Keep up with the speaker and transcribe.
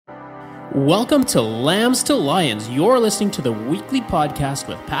Welcome to Lambs to Lions. You're listening to the weekly podcast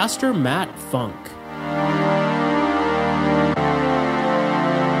with Pastor Matt Funk.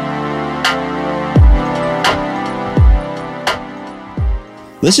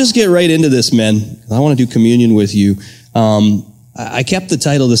 Let's just get right into this, men. I want to do communion with you. I kept the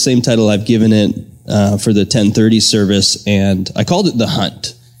title, the same title I've given it for the 10:30 service, and I called it The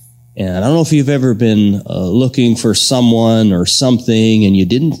Hunt. And I don't know if you've ever been looking for someone or something and you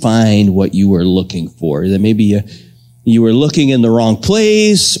didn't find what you were looking for. That maybe you were looking in the wrong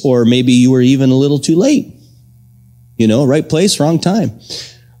place, or maybe you were even a little too late. You know, right place, wrong time.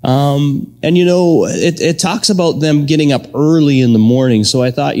 And you know, it talks about them getting up early in the morning. So I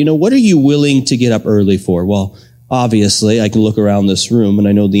thought, you know, what are you willing to get up early for? Well, obviously I can look around this room and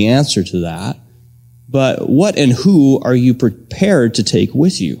I know the answer to that. But what and who are you prepared to take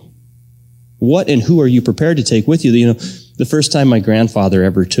with you? What and who are you prepared to take with you? You know, the first time my grandfather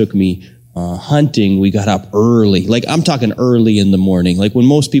ever took me hunting, we got up early. Like, I'm talking early in the morning. Like when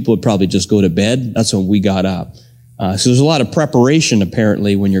most people would probably just go to bed, that's when we got up. So there's a lot of preparation,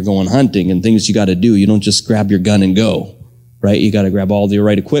 apparently, when you're going hunting and things you got to do. You don't just grab your gun and go, right? You got to grab all the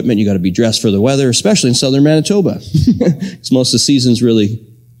right equipment. You got to be dressed for the weather, especially in southern Manitoba. Because most of the season's really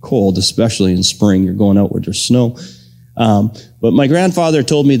cold, especially in spring. You're going out where there's snow. But my grandfather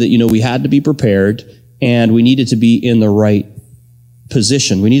told me that, you know, we had to be prepared and we needed to be in the right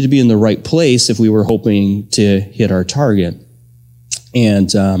position. We needed to be in the right place if we were hoping to hit our target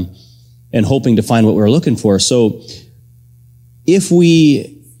and hoping to find what we were looking for. So if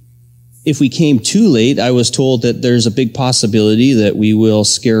we came too late, I was told that there's a big possibility that we will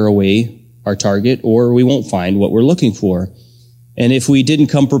scare away our target or we won't find what we're looking for. And if we didn't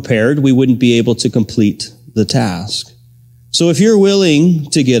come prepared, we wouldn't be able to complete the task. So if you're willing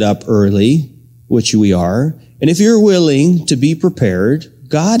to get up early, which we are, and if you're willing to be prepared,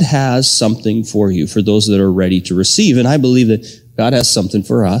 God has something for you, for those that are ready to receive. And I believe that God has something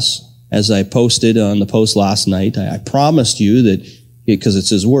for us. As I posted on the post last night, I promised you that, because it's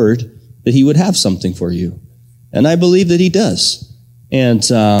His Word, that He would have something for you. And I believe that He does. And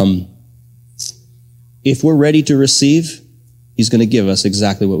if we're ready to receive, He's going to give us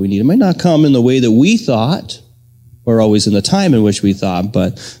exactly what we need. It might not come in the way that we thought, or always in the time in which we thought,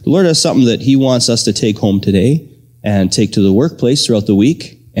 but the Lord has something that He wants us to take home today and take to the workplace throughout the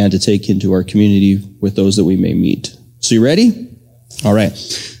week and to take into our community with those that we may meet. So you ready? All right.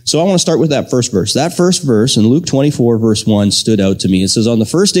 So I want to start with that first verse. That first verse in Luke 24, verse 1 stood out to me. It says, on the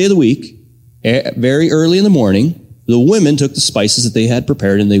first day of the week, very early in the morning, the women took the spices that they had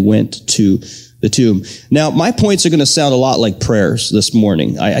prepared and they went to the tomb. Now, my points are going to sound a lot like prayers this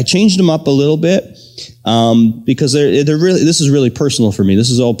morning. I changed them up a little bit because they're really, this is really personal for me. This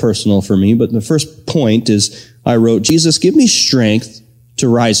is all personal for me. But the first point is I wrote, Jesus, give me strength to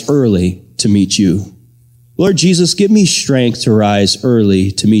rise early to meet you. Lord Jesus, give me strength to rise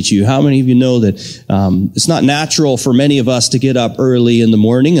early to meet you. How many of you know that it's not natural for many of us to get up early in the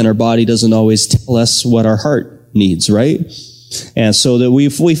morning and our body doesn't always tell us what our heart needs, right? And so that we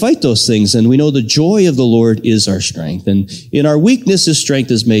fight those things, and we know the joy of the Lord is our strength. And in our weakness, His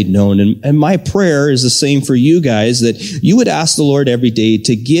strength is made known. And my prayer is the same for you guys, that you would ask the Lord every day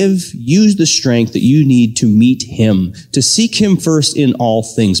to give you the strength that you need to meet Him, to seek Him first in all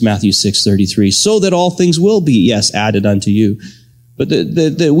things, Matthew 6:33, so that all things will be, yes, added unto you. But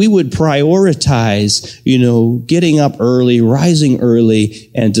that we would prioritize, you know, getting up early, rising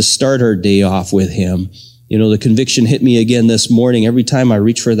early, and to start our day off with Him. You know, the conviction hit me again this morning. Every time I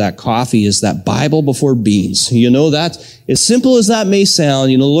reach for that coffee is that Bible before beans. You know, that as simple as that may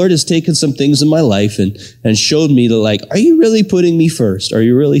sound, you know, the Lord has taken some things in my life and showed me that, like, are you really putting me first? Are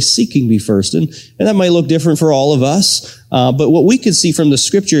you really seeking me first? And that might look different for all of us. But what we can see from the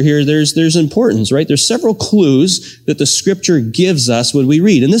scripture here, there's importance, right? There's several clues that the scripture gives us when we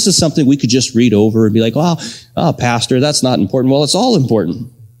read. And this is something we could just read over and be like, wow, Pastor, that's not important. Well, it's all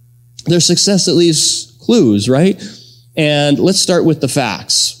important. There's success that leaves clues, right? And let's start with the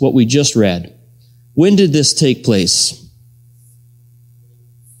facts, what we just read. When did this take place?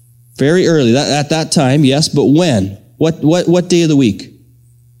 Very early. At that time, yes, but when? What day of the week?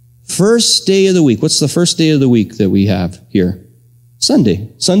 First day of the week. What's the first day of the week that we have here?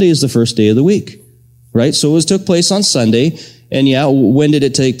 Sunday. Sunday is the first day of the week, right? So it took place on Sunday, and yeah, when did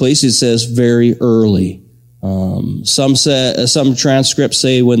it take place? It says very early. Some transcripts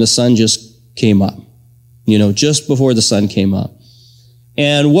say when the sun just came up. You know, just before the sun came up.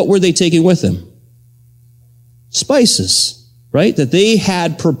 And what were they taking with them? Spices, right? That they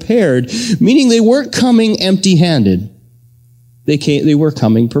had prepared, meaning they weren't coming empty-handed. They were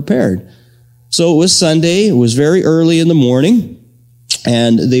coming prepared. So it was Sunday. It was very early in the morning.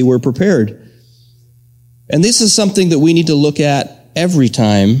 and they were prepared. And this is something that we need to look at every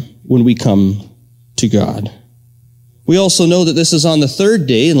time when we come to God. We also know that this is on the third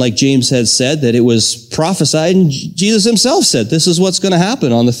day, and like James had said, that it was prophesied, and Jesus himself said, this is what's going to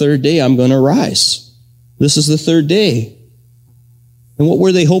happen. On the third day, I'm going to rise. This is the third day. And what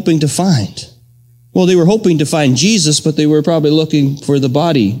were they hoping to find? Well, they were hoping to find Jesus, but they were probably looking for the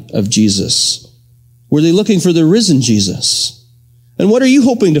body of Jesus. Were they looking for the risen Jesus? And what are you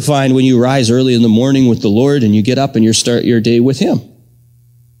hoping to find when you rise early in the morning with the Lord and you get up and you start your day with Him?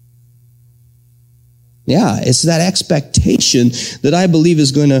 Yeah, it's that expectation that I believe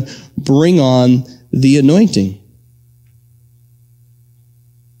is going to bring on the anointing.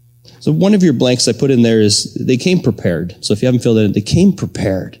 So one of your blanks I put in there is they came prepared. So if you haven't filled it in, they came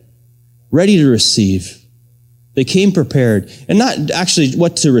prepared, ready to receive. They came prepared, and not actually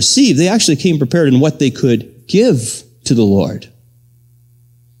what to receive. They actually came prepared in what they could give to the Lord.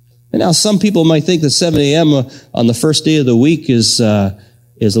 And now some people might think that 7 a.m. on the first day of the week is a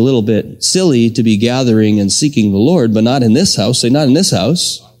little bit silly to be gathering and seeking the Lord, but not in this house. Say, not in this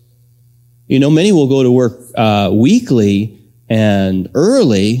house. You know, many will go to work weekly and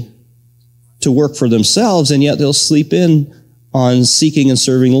early to work for themselves, and yet they'll sleep in on seeking and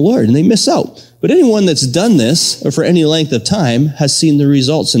serving the Lord, and they miss out. But anyone that's done this or for any length of time has seen the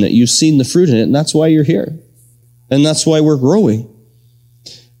results in it. You've seen the fruit in it, and that's why you're here. And that's why we're growing.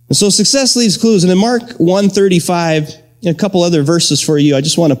 And so success leaves clues. And in Mark 1:35, a couple other verses for you, I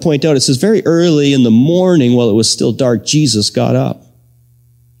just want to point out, it says, very early in the morning, while it was still dark, Jesus got up.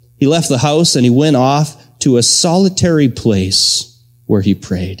 He left the house and he went off to a solitary place where he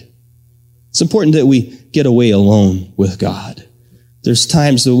prayed. It's important that we get away alone with God. There's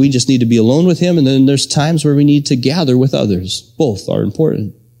times that we just need to be alone with Him, and then there's times where we need to gather with others. Both are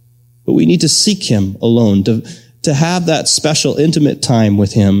important. But we need to seek Him alone, to have that special, intimate time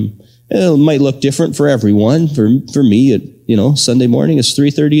with Him. It might look different for everyone. For me, Sunday morning is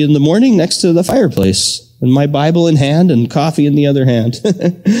 3:30 in the morning next to the fireplace, and my Bible in hand and coffee in the other hand.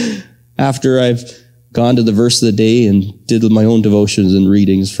 After I've gone to the verse of the day and did my own devotions and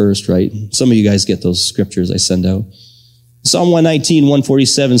readings first, right? Some of you guys get those scriptures I send out. Psalm 119,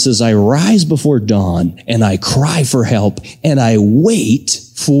 147 says, I rise before dawn and I cry for help and I wait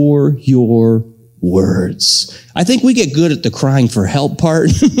for your words. I think we get good at the crying for help part.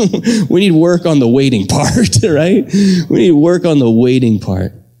 We need to work on the waiting part, right? We need to work on the waiting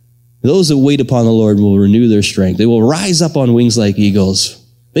part. Those that wait upon the Lord will renew their strength. They will rise up on wings like eagles.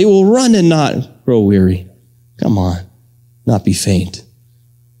 They will run and not grow weary. Come on, not be faint.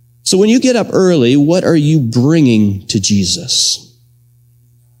 So when you get up early, what are you bringing to Jesus?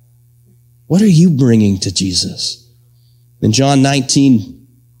 What are you bringing to Jesus? In John 19,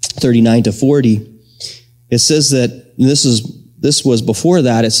 39 to 40, it says that, this was before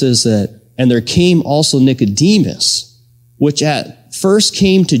that, it says that, and there came also Nicodemus, which at first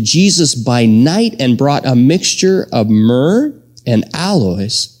came to Jesus by night and brought a mixture of myrrh and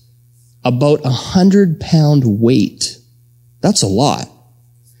aloes, about 100-pound weight. That's a lot.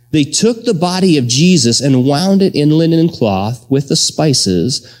 They took the body of Jesus and wound it in linen cloth with the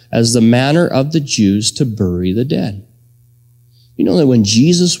spices, as the manner of the Jews to bury the dead. You know that when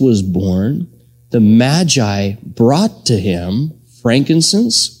Jesus was born, the Magi brought to him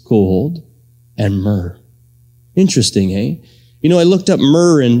frankincense, gold, and myrrh. Interesting, eh? You know, I looked up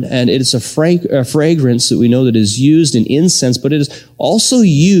myrrh, and it's a fragrance that we know that is used in incense, but it is also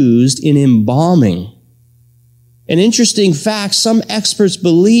used in embalming. An interesting fact, some experts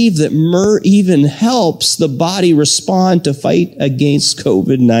believe that myrrh even helps the body respond to fight against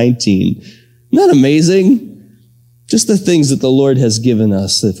COVID-19. Isn't that amazing? Just the things that the Lord has given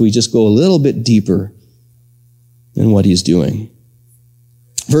us, if we just go a little bit deeper in what He's doing.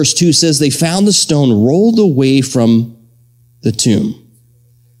 Verse 2 says, they found the stone rolled away from the tomb.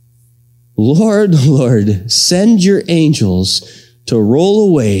 Lord, Lord, send your angels to roll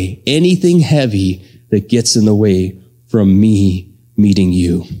away anything heavy that gets in the way from me meeting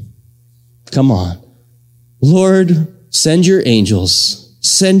you. Come on. Lord, send your angels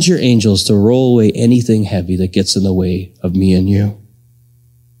to roll away anything heavy that gets in the way of me and you.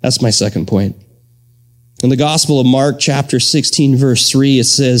 That's my second point. In the Gospel of Mark, chapter 16, verse 3, it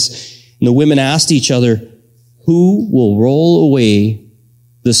says, and the women asked each other, who will roll away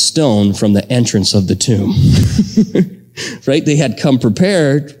the stone from the entrance of the tomb? Right? They had come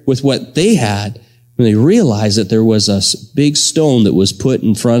prepared with what they had. When they realized that there was a big stone that was put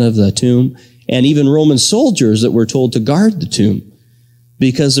in front of the tomb, and even Roman soldiers that were told to guard the tomb.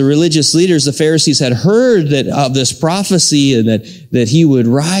 Because the religious leaders, the Pharisees, had heard that of this prophecy and that he would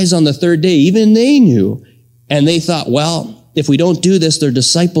rise on the third day. Even they knew. And they thought, well, if we don't do this, their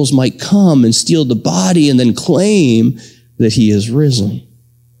disciples might come and steal the body and then claim that he is risen.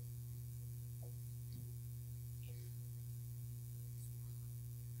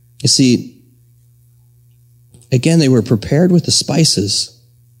 You see, again, they were prepared with the spices,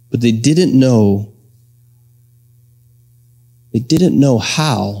 but they didn't know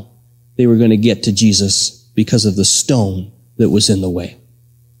how they were going to get to Jesus because of the stone that was in the way.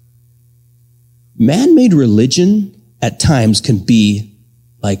 Man-made religion at times can be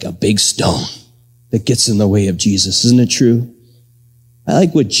like a big stone that gets in the way of Jesus. Isn't it true? I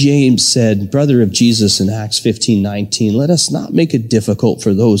like what James said, brother of Jesus, in Acts 15:19. Let us not make it difficult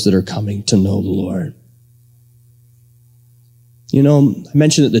for those that are coming to know the Lord. You know, I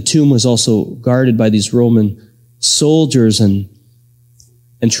mentioned that the tomb was also guarded by these Roman soldiers and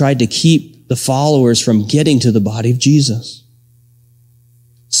tried to keep the followers from getting to the body of Jesus.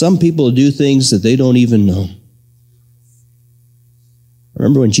 Some people do things that they don't even know. I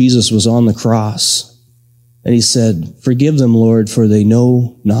remember when Jesus was on the cross and he said, "Forgive them, Lord, for they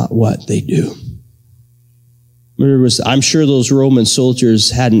know not what they do." I'm sure those Roman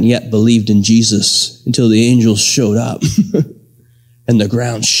soldiers hadn't yet believed in Jesus until the angels showed up and the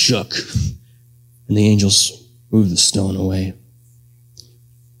ground shook and the angels moved the stone away.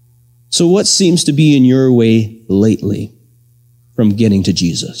 So what seems to be in your way lately from getting to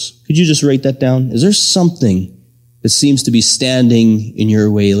Jesus? Could you just write that down? Is there something that seems to be standing in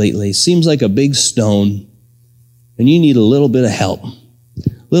your way lately? Seems like a big stone, and you need a little bit of help, a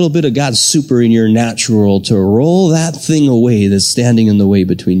little bit of God's super in your natural to roll that thing away that's standing in the way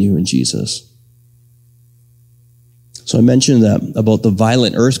between you and Jesus. So I mentioned that about the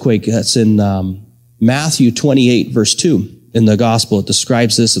violent earthquake that's in Matthew 28, verse 2. In the gospel, it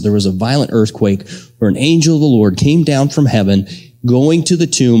describes this, that there was a violent earthquake where an angel of the Lord came down from heaven, going to the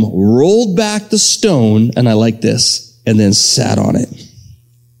tomb, rolled back the stone, and I like this, and then sat on it.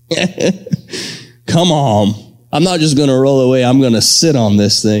 Come on. I'm not just going to roll away. I'm going to sit on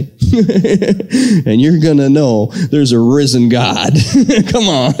this thing. And you're going to know there's a risen God. Come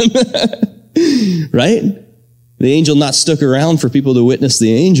on. Right? The angel not stuck around for people to witness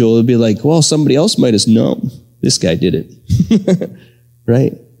the angel. It'd be like, well, somebody else might have known. This guy did it.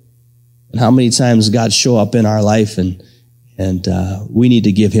 Right? And how many times God show up in our life and we need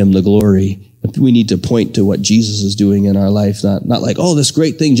to give him the glory. We need to point to what Jesus is doing in our life. Not like, oh, this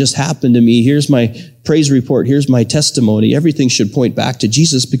great thing just happened to me. Here's my praise report. Here's my testimony. Everything should point back to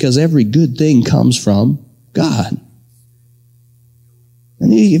Jesus because every good thing comes from God.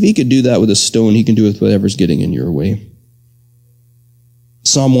 And if he could do that with a stone, he can do it with whatever's getting in your way.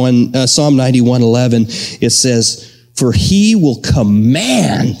 Psalm 91:11, it says, "For he will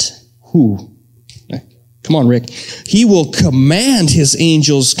command," who? Come on, Rick. "He will command his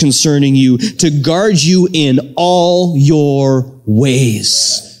angels concerning you to guard you in all your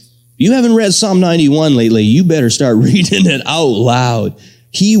ways." If you haven't read Psalm 91 lately, you better start reading it out loud.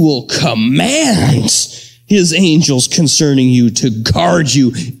 He will command his angels concerning you to guard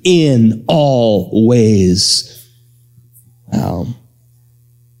you in all ways. Wow.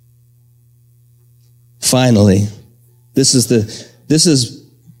 Finally, this is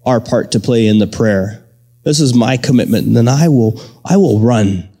our part to play in the prayer. This is my commitment. And then I will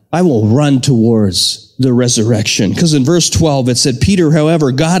run towards the resurrection. Because in verse 12, it said, Peter,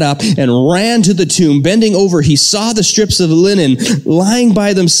 however, got up and ran to the tomb. Bending over, he saw the strips of linen lying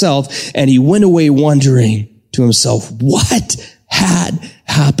by themselves, and he went away wondering to himself, what had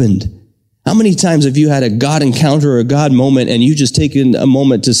happened? How many times have you had a God encounter or a God moment and you just taken a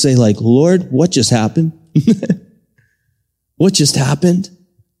moment to say like, Lord, what just happened? What just happened?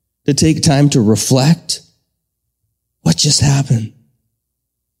 To take time to reflect. What just happened?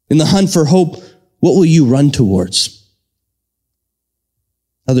 In the hunt for hope, what will you run towards?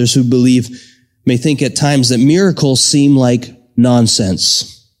 Others who believe may think at times that miracles seem like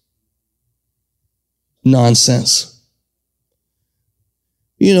nonsense. Nonsense.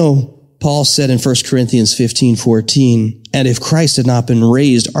 You know, Paul said in 1 Corinthians 15:14, and if Christ had not been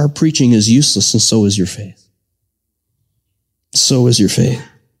raised, our preaching is useless, and so is your faith. So is your faith.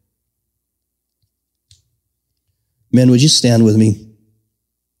 Men, would you stand with me?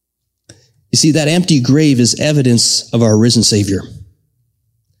 You see, that empty grave is evidence of our risen Savior.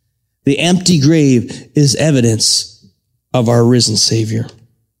 The empty grave is evidence of our risen Savior.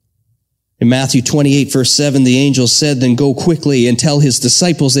 In Matthew 28, verse 7, the angel said, then go quickly and tell his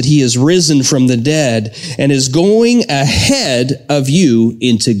disciples that he is risen from the dead and is going ahead of you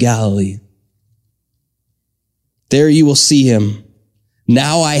into Galilee. There you will see him.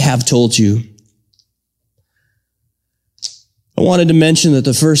 Now I have told you. I wanted to mention that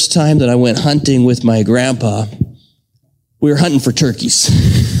the first time that I went hunting with my grandpa we were hunting for turkeys.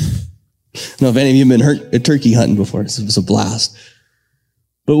 I don't know if any of you have been turkey hunting before. It was a blast.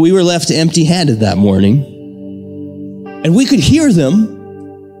 But we were left empty-handed that morning. And we could hear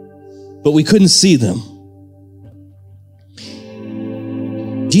them, but we couldn't see them.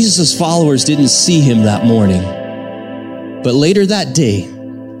 Jesus' followers didn't see him that morning. But later that day,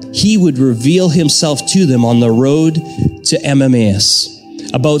 he would reveal himself to them on the road to Emmaus,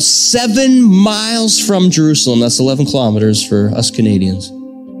 about 7 miles from Jerusalem. That's 11 kilometers for us Canadians.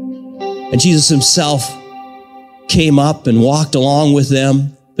 And Jesus himself came up and walked along with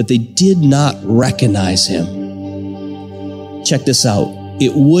them, but they did not recognize him. Check this out.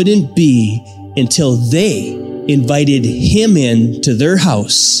 It wouldn't be until they invited him in to their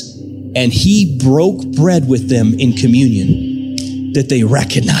house and he broke bread with them in communion that they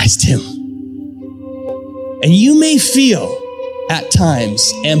recognized him. And you may feel at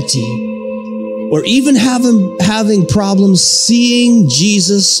times empty or even having problems seeing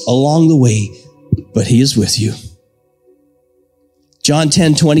Jesus along the way, but he is with you. John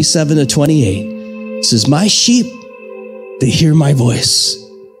 10:27-28 says, my sheep, they hear my voice,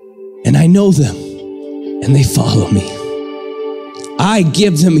 and I know them, and they follow me. I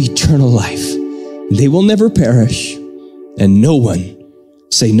give them eternal life, and they will never perish, and no one,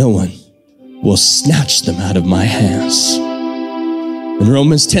 say no one, will snatch them out of my hands. In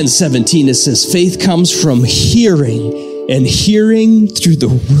Romans 10:17, it says, faith comes from hearing, and hearing through the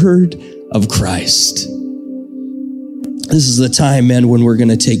word of Christ. This is the time, man, when we're going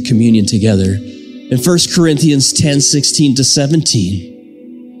to take communion together. In 1 Corinthians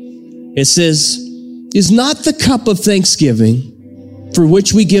 10:16-17, it says, is not the cup of thanksgiving for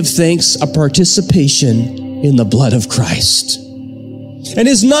which we give thanks a participation in the blood of Christ? And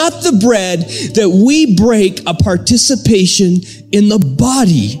is not the bread that we break a participation in the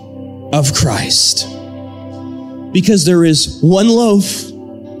body of Christ? Because there is one loaf,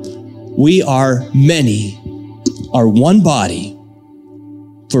 we are many, are one body,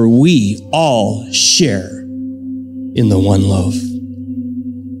 for we all share in the one loaf.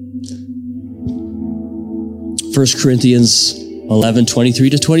 1 Corinthians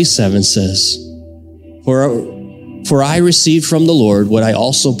 11:23-27 says, For I received from the Lord what I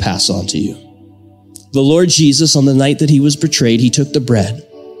also pass on to you. The Lord Jesus, on the night that he was betrayed, he took the bread.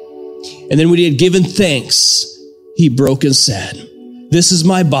 And then when he had given thanks, he broke and said, this is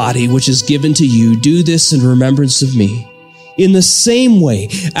my body, which is given to you. Do this in remembrance of me. In the same way,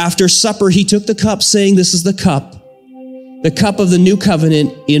 after supper, he took the cup, saying, this is the cup of the new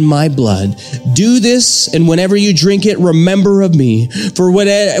covenant in my blood. Do this, and whenever you drink it, remember of me. For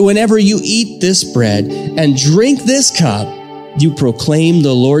whenever you eat this bread and drink this cup, you proclaim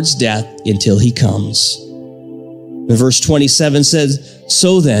the Lord's death until he comes. And verse 27 says,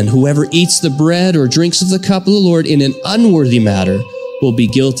 so then, whoever eats the bread or drinks of the cup of the Lord in an unworthy manner will be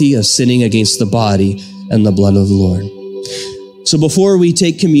guilty of sinning against the body and the blood of the Lord. So before we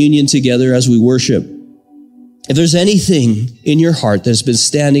take communion together as we worship, if there's anything in your heart that's been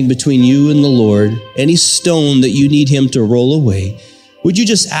standing between you and the Lord, any stone that you need him to roll away, would you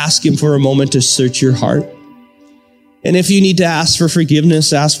just ask him for a moment to search your heart? And if you need to ask for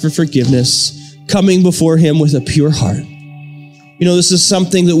forgiveness, coming before him with a pure heart. You know, this is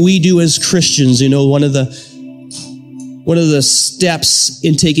something that we do as Christians. You know, one of the steps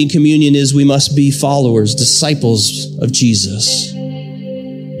in taking communion is we must be followers, disciples of Jesus.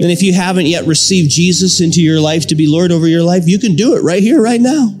 And if you haven't yet received Jesus into your life to be Lord over your life, you can do it right here, right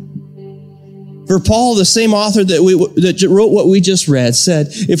now. For Paul, the same author that wrote what we just read, said,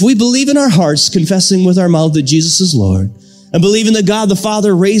 if we believe in our hearts, confessing with our mouth that Jesus is Lord, and believing that God the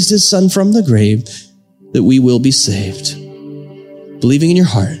Father raised his Son from the grave, that we will be saved. Believing in your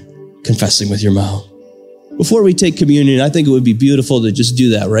heart, confessing with your mouth. Before we take communion, I think it would be beautiful to just do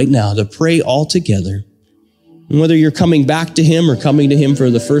that right now, to pray all together. And whether you're coming back to him or coming to him for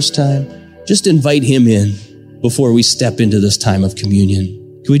the first time, just invite him in before we step into this time of communion.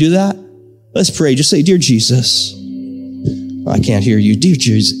 Can we do that? Let's pray. Just say, dear Jesus. I can't hear you. Dear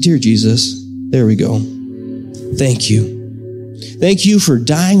Jesus. There we go. Thank you. Thank you for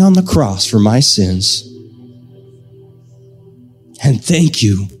dying on the cross for my sins. And thank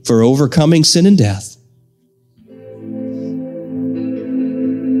you for overcoming sin and death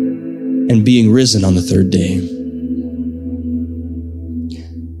and being risen on the third day.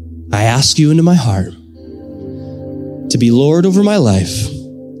 I ask you into my heart to be Lord over my life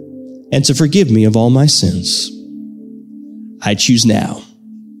and to forgive me of all my sins. I choose now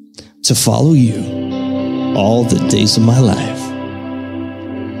to follow you all the days of my life.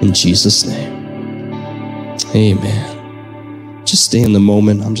 In Jesus' name, amen. just stay in the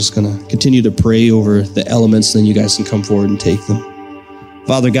moment. I'm just going to continue to pray over the elements, and then you guys can come forward and take them.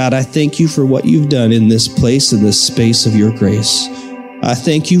 Father God, I thank you for what you've done in this place, in this space of your grace. I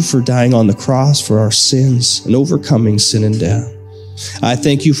thank you for dying on the cross for our sins and overcoming sin and death. I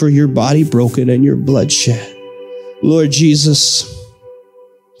thank you for your body broken and your blood shed. Lord Jesus,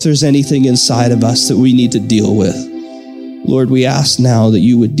 if there's anything inside of us that we need to deal with, Lord, we ask now that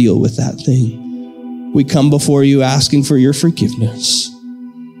you would deal with that thing. We come before you asking for your forgiveness.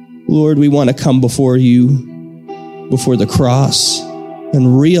 Lord, we want to come before you, before the cross,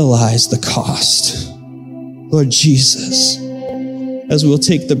 and realize the cost. Lord Jesus, as we'll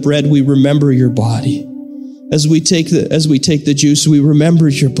take the bread, we remember your body. As we take the juice, we remember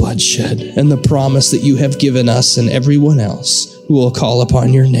your bloodshed and the promise that you have given us and everyone else who will call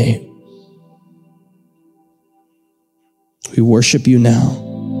upon your name. We worship you now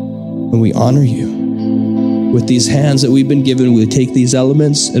and we honor you. With these hands that we've been given, we take these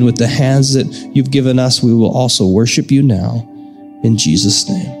elements, and with the hands that you've given us, we will also worship you now in Jesus'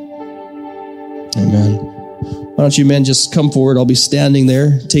 name. Amen. Why don't you men just come forward? I'll be standing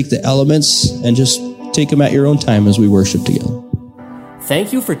there. Take the elements and just take them at your own time as we worship together.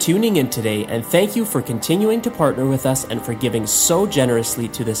 Thank you for tuning in today, and thank you for continuing to partner with us and for giving so generously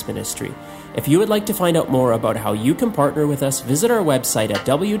to this ministry. If you would like to find out more about how you can partner with us, visit our website at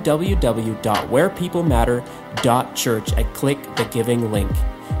www.wherepeoplematter.church and click the giving link.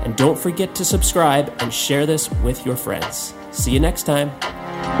 And don't forget to subscribe and share this with your friends. See you next time.